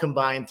all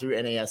combined through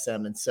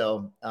NASM. And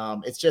so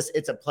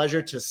it's a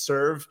pleasure to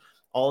serve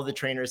all of the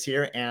trainers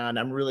here. And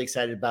I'm really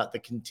excited about the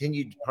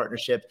continued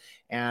partnership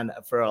and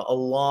for a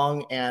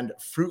long and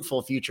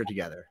fruitful future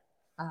together.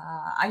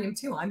 I am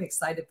too. I'm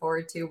excited for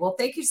it too. Well,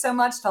 thank you so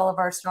much to all of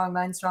our Strong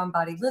Mind, Strong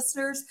Body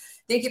listeners.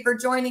 Thank you for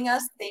joining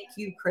us. Thank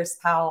you, Chris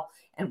Powell,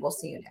 and we'll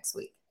see you next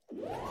week.